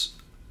parts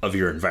of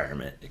your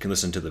environment. It can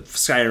listen to the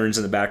sirens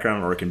in the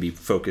background, or it can be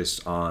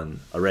focused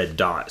on a red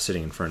dot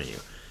sitting in front of you.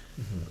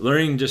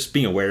 Learning, just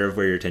being aware of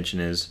where your attention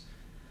is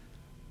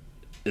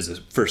a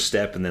first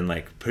step, and then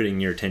like putting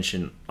your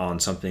attention on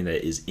something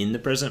that is in the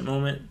present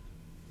moment,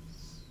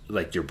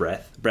 like your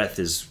breath.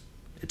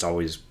 It's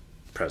always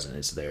present.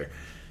 It's there.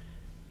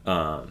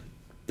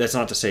 That's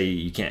not to say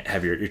you can't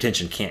have your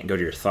attention can't go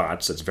to your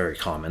thoughts. That's very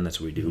common. That's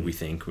what we do. We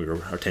think our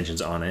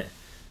attention's on it.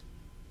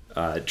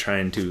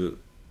 Trying to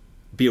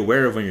be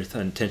aware of when your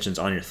attention's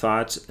on your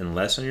thoughts and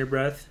less on your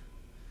breath,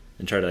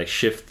 and try to like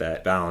shift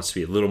that balance to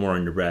be a little more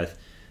on your breath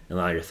and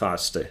allow your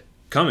thoughts to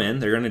come in.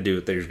 They're going to do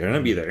it. They're going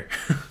to be there.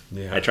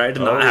 Yeah. I tried to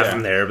not have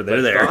them there, but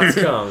they're there.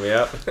 Thoughts come,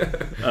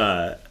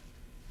 yep.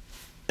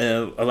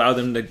 And allow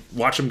them to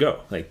watch them go.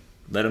 Like,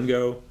 let them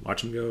go,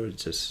 watch them go.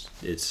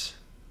 It's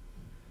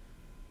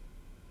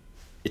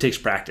it takes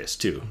practice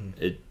too.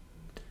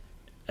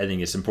 I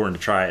think it's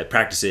important to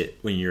practice it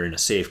when you're in a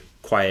safe,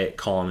 quiet,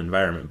 calm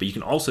environment. But you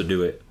can also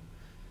do it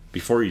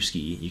before you ski.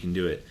 You can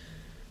do it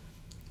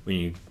when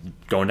you're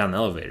going down the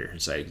elevator.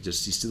 It's like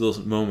just these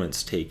little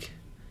moments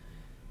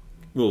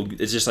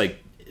it's just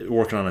like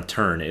working on a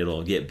turn.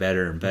 It'll get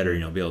better and better, and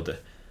you'll be able to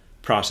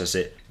process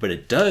it. But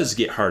it does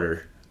get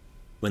harder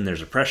when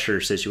there's a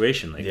pressure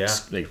situation,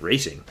 like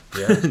racing.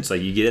 Yeah. It's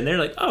like you get in there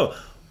like, oh,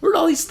 where'd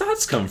all these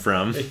thoughts come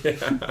from?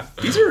 Yeah.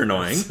 These are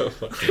annoying.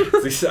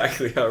 It's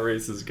exactly how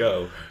races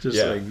go.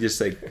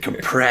 Just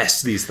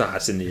compress these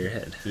thoughts into your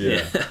head.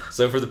 Yeah.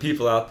 So for the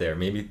people out there,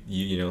 maybe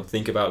you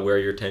think about where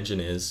your attention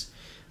is.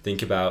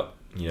 Think about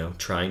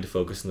trying to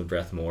focus on the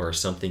breath more, or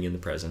something in the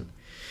present.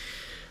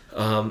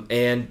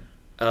 And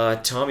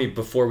Tommy,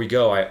 before we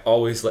go, I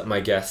always let my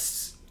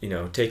guests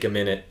take a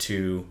minute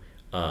to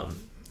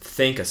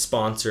thank a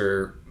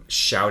sponsor,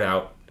 shout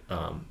out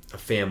a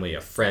family,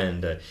 a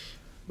friend,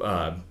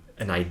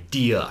 an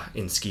idea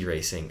in ski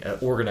racing, an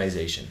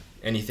organization.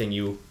 Anything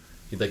you'd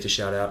like to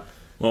shout out?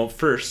 Well,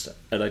 first,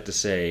 I'd like to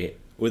say,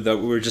 we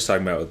were just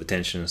talking about with the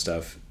tension and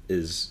stuff,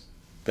 is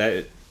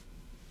that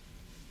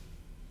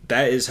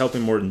is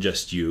helping more than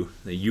just you.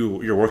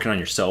 You're working on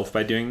yourself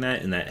by doing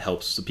that, and that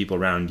helps the people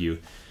around you.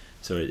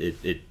 So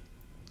it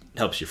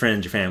helps your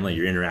friends, your family,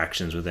 your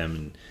interactions with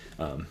them,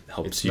 and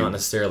helps it's you. It's not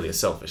necessarily a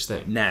selfish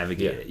thing.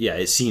 Navigate it. Yeah,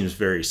 it seems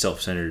very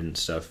self-centered and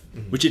stuff,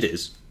 which it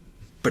is,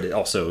 but it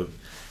also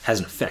has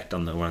an effect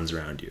on the ones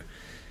around you.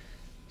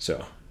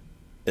 So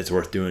it's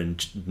worth doing,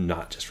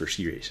 not just for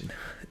ski racing.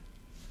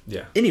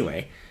 Yeah.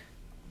 Anyway,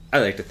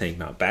 I'd like to thank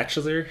Mount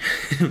Bachelor,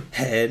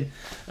 Head,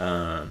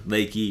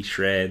 Lakey,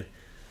 Shred,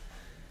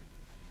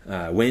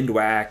 Wind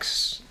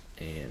Wax,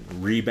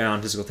 and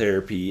Rebound Physical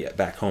Therapy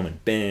back home in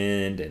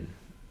Bend, and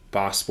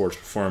Boss Sports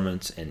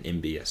Performance and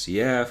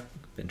MBSCF.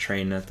 Been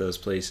training at those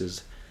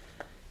places.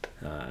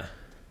 And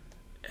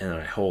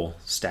my whole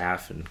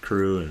staff and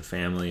crew and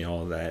family,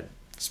 all of that.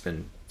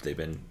 They've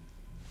been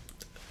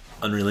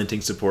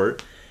unrelenting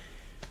support.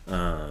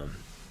 And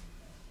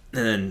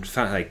then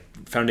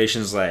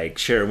foundations like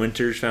Shara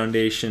Winters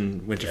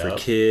Foundation, Winter for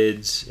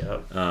Kids,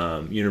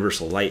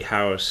 Universal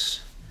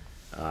Lighthouse,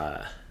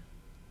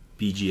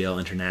 BGL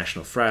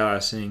International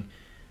Freilassing,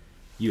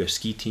 US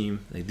Ski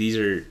Team. Like these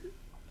are,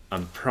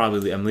 I'm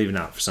leaving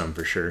out some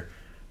for sure,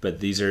 but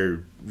these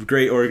are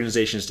great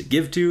organizations to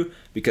give to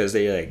because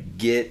they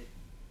get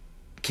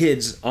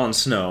kids on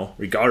snow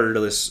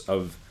regardless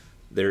of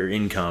their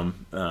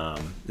income,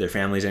 their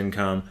family's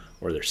income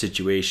or their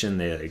situation.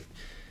 They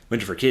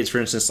Winter for Kids, for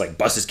instance,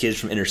 buses kids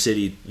from inner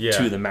city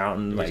to the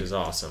mountain, which is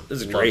awesome.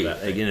 This is great.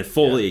 And it's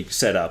fully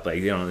set up. They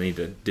don't need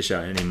to dish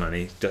out any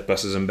money.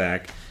 Buses them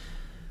back.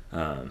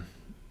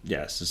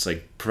 Yes, it's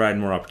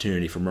providing more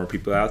opportunity for more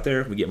people out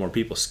there. We get more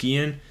people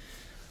skiing.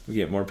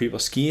 The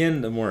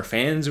more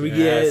fans we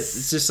get.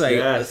 It's just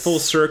a full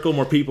circle.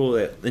 More people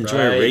that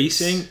enjoy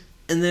racing,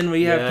 and then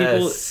we have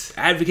people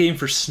advocating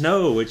for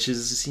snow, which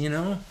is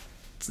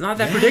it's not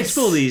that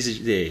predictable these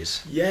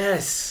days.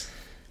 Yes.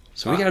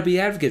 So we gotta be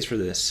advocates for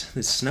this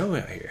snow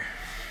out here.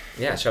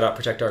 Yeah, shout out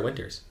Protect Our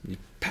Winters.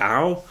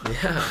 Pow.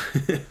 Yeah.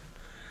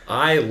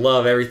 I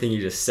love everything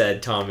you just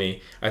said,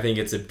 Tommy. I think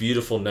it's a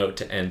beautiful note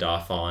to end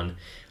off on.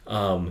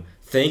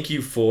 Thank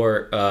you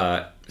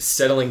for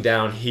settling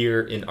down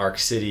here in Arc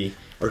City.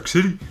 Arc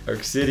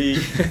City.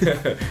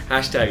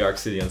 Hashtag Arc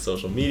City on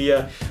social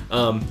media.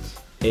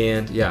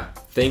 And yeah,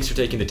 thanks for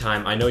taking the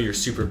time. I know you're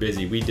super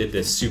busy. We did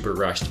this super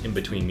rushed in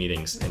between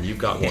meetings, and you've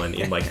got one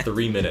in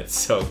 3 minutes.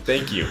 So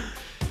thank you.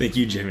 Thank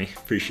you, Jimmy.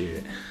 Appreciate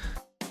it.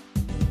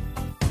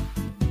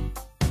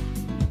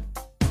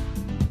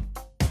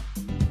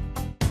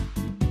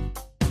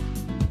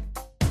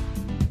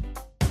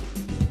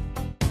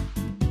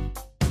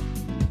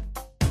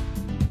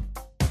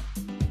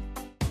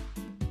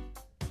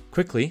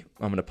 Quickly,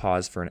 I'm going to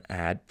pause for an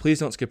ad. Please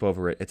don't skip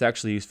over it. It's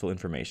actually useful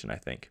information, I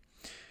think.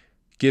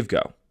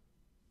 GiveGo.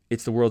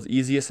 It's the world's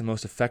easiest and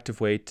most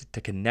effective way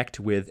to connect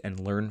with and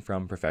learn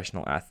from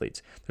professional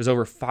athletes. There's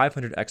over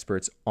 500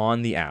 experts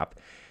on the app,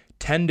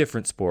 10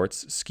 different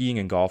sports, skiing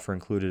and golf are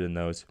included in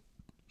those.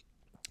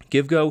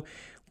 GiveGo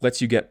lets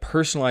you get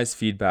personalized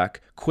feedback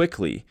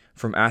quickly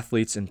from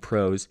athletes and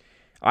pros.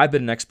 I've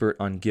been an expert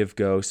on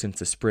GiveGo since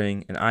the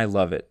spring, and I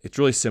love it. It's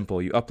really simple.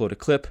 You upload a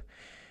clip,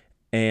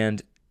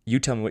 and you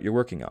tell me what you're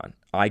working on.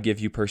 I give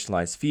you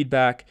personalized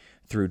feedback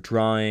through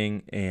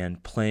drawing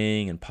and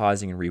playing and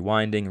pausing and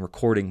rewinding and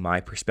recording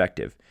my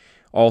perspective,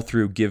 all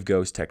through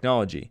GiveGo's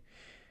technology.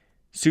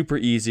 Super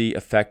easy,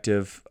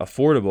 effective,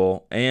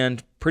 affordable,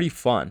 and pretty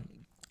fun.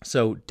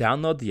 So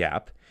download the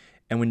app,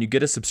 and when you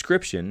get a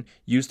subscription,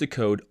 use the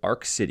code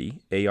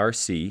ARCCITY,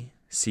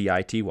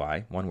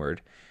 ARCCITY, one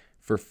word,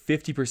 for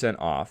 50%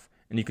 off,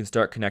 and you can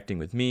start connecting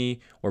with me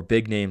or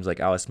big names like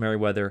Alice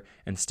Merriweather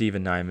and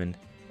Steven Nyman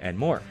and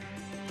more.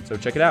 So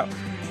check it out.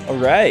 All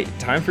right,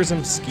 time for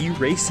some ski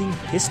racing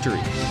history.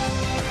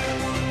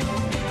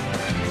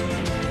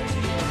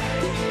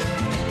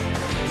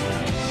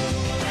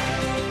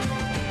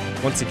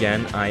 Once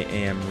again, I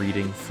am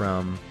reading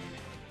from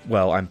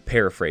Well, I'm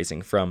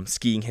paraphrasing from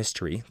Skiing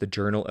History, the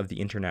Journal of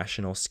the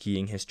International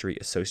Skiing History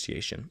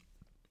Association.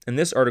 And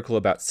this article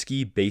about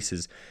ski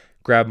bases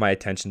grabbed my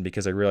attention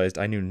because I realized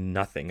I knew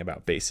nothing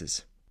about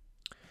bases.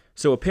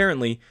 So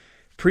apparently,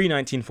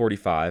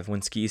 pre-1945,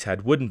 when skis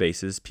had wooden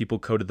bases, people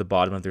coated the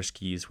bottom of their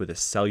skis with a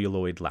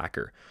celluloid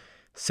lacquer.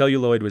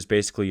 Celluloid was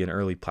basically an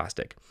early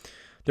plastic.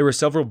 There were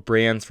several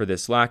brands for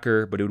this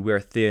lacquer, but it would wear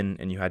thin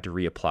and you had to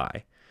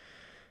reapply.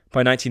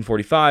 By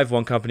 1945,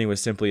 one company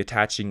was simply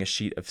attaching a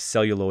sheet of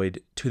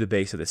celluloid to the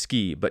base of the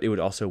ski, but it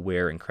would also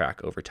wear and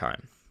crack over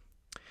time.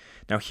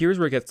 Now here's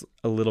where it gets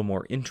a little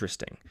more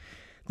interesting.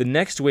 The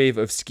next wave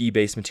of ski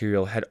base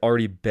material had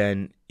already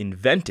been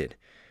invented.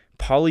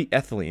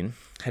 Polyethylene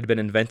had been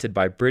invented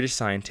by British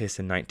scientists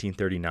in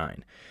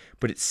 1939,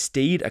 but it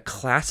stayed a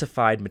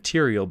classified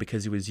material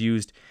because it was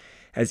used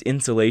as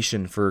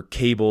insulation for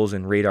cables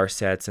and radar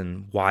sets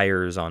and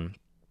wires on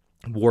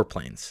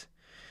warplanes.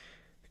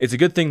 It's a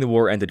good thing the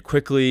war ended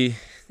quickly,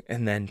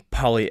 and then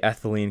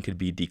polyethylene could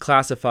be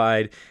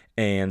declassified,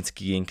 and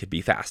skiing could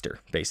be faster,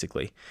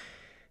 basically.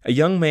 A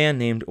young man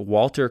named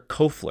Walter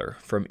Koeffler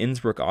from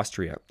Innsbruck,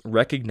 Austria,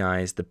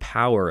 recognized the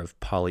power of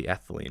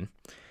polyethylene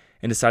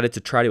and decided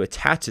to try to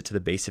attach it to the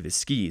base of his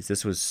skis.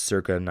 This was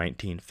circa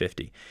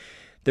 1950.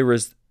 There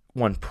was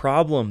one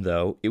problem,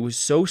 though. It was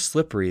so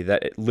slippery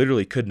that it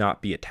literally could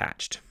not be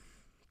attached.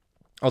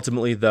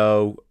 Ultimately,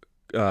 though,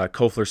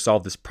 Koeffler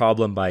solved this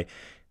problem by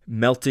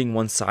melting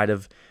one side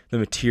of the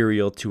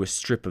material to a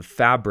strip of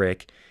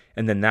fabric,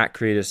 and then that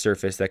created a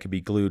surface that could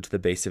be glued to the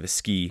base of a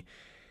ski.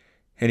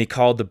 And he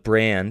called the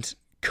brand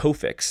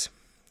Cofix.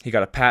 He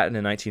got a patent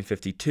in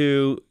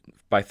 1952.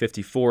 By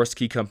 54,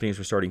 ski companies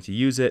were starting to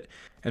use it.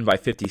 And by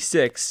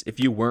 56, if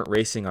you weren't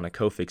racing on a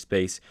Cofix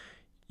base,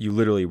 you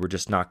literally were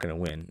just not going to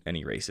win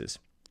any races.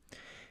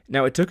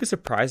 Now, it took a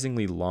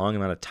surprisingly long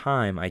amount of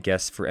time, I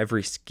guess, for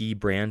every ski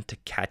brand to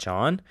catch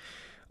on.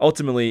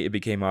 Ultimately, it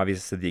became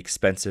obvious that the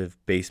expensive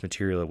base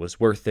material was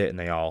worth it, and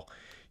they all,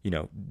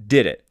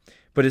 did it.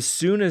 But as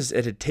soon as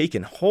it had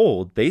taken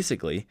hold,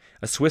 basically,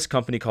 a Swiss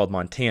company called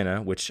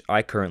Montana, which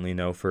I currently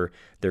know for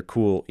their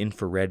cool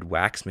infrared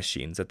wax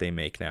machines that they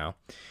make now,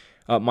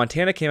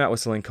 Montana came out with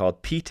something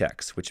called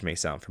P-Tex, which may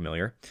sound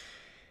familiar.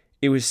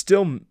 It was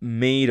still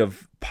made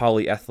of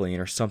polyethylene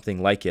or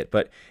something like it,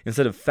 but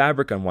instead of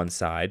fabric on one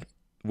side,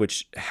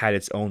 which had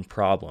its own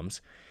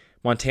problems,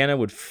 Montana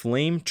would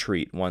flame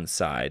treat one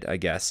side, I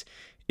guess,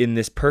 in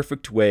this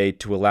perfect way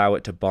to allow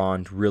it to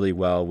bond really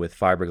well with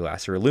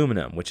fiberglass or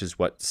aluminum, which is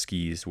what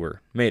skis were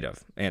made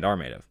of and are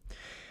made of.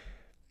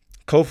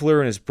 Koeffler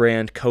and his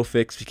brand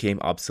Cofix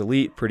became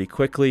obsolete pretty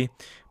quickly,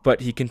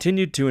 but he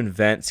continued to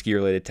invent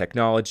ski-related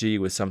technology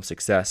with some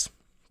success.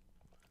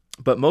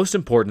 But most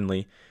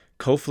importantly,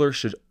 Koeffler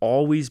should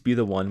always be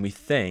the one we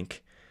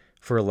thank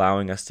for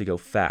allowing us to go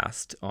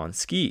fast on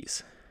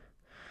skis.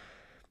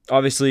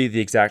 Obviously,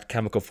 the exact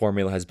chemical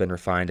formula has been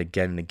refined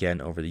again and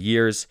again over the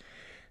years,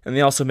 and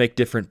they also make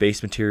different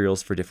base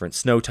materials for different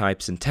snow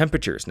types and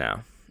temperatures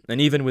now. And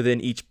even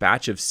within each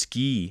batch of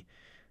ski,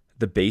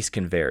 the base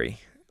can vary.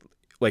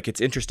 Like,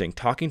 it's interesting,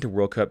 talking to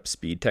World Cup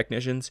speed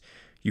technicians,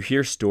 you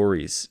hear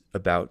stories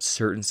about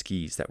certain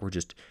skis that were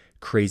just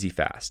crazy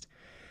fast.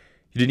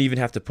 You didn't even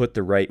have to put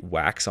the right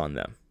wax on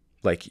them.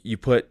 Like, you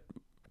put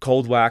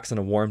cold wax on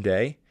a warm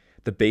day,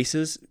 the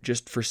bases,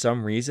 just for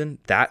some reason,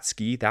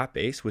 that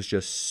base was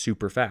just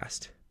super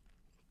fast.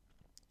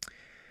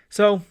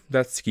 So,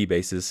 that's ski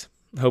bases.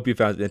 Hope you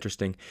found it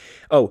interesting.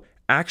 Oh,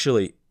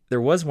 actually, there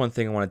was one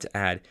thing I wanted to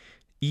add.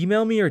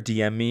 Email me or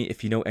DM me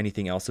if you know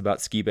anything else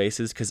about ski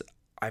bases, because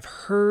I've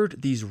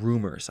heard these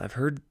rumors. I've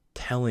heard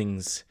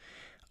tellings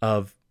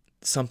of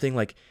something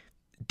like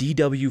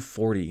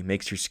DW40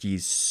 makes your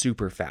skis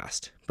super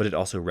fast, but it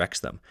also wrecks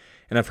them.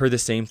 And I've heard the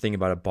same thing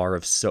about a bar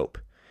of soap.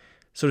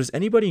 So does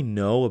anybody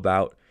know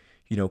about,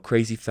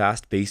 crazy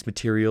fast base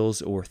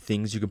materials or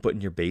things you can put in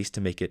your base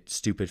to make it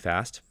stupid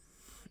fast?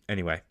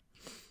 Anyway,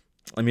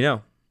 let me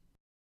know.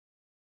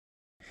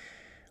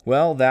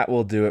 Well, that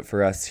will do it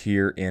for us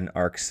here in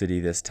Arc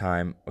City this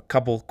time. A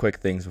couple quick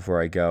things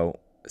before I go.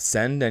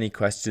 Send any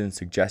questions,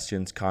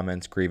 suggestions,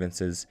 comments,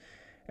 grievances,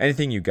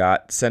 anything you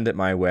got, send it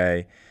my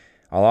way.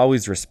 I'll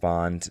always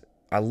respond.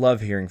 I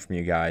love hearing from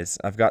you guys.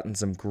 I've gotten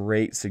some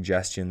great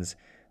suggestions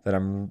that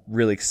I'm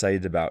really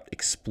excited about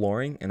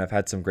exploring, and I've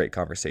had some great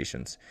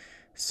conversations.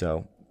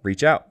 So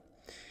reach out.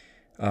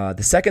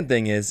 The second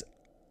thing is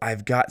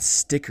I've got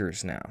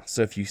stickers now.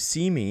 So if you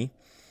see me,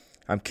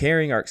 I'm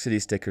carrying Arc City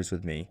stickers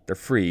with me. They're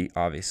free,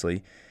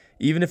 obviously.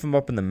 Even if I'm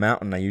up in the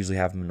mountain, I usually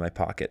have them in my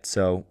pocket.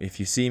 So if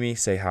you see me,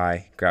 say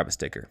hi, grab a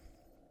sticker.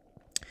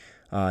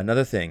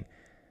 Another thing,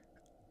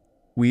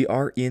 we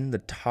are in the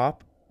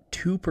top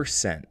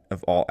 2%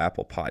 of all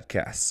Apple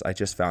Podcasts. I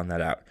just found that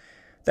out.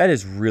 That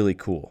is really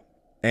cool.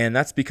 And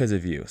that's because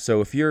of you. So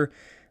if you're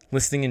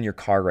listening in your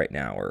car right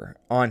now or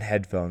on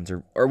headphones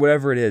or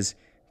whatever it is,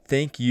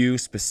 thank you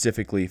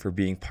specifically for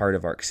being part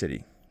of Arc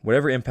City.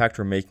 Whatever impact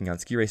we're making on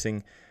ski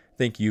racing,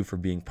 thank you for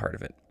being part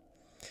of it.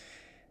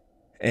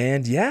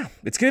 And yeah,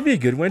 it's going to be a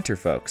good winter,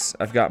 folks.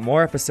 I've got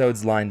more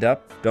episodes lined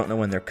up. Don't know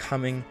when they're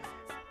coming,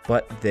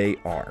 but they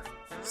are.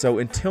 So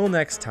until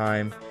next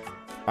time,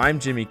 I'm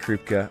Jimmy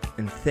Krupka,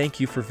 and thank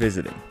you for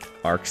visiting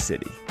Arc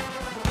City.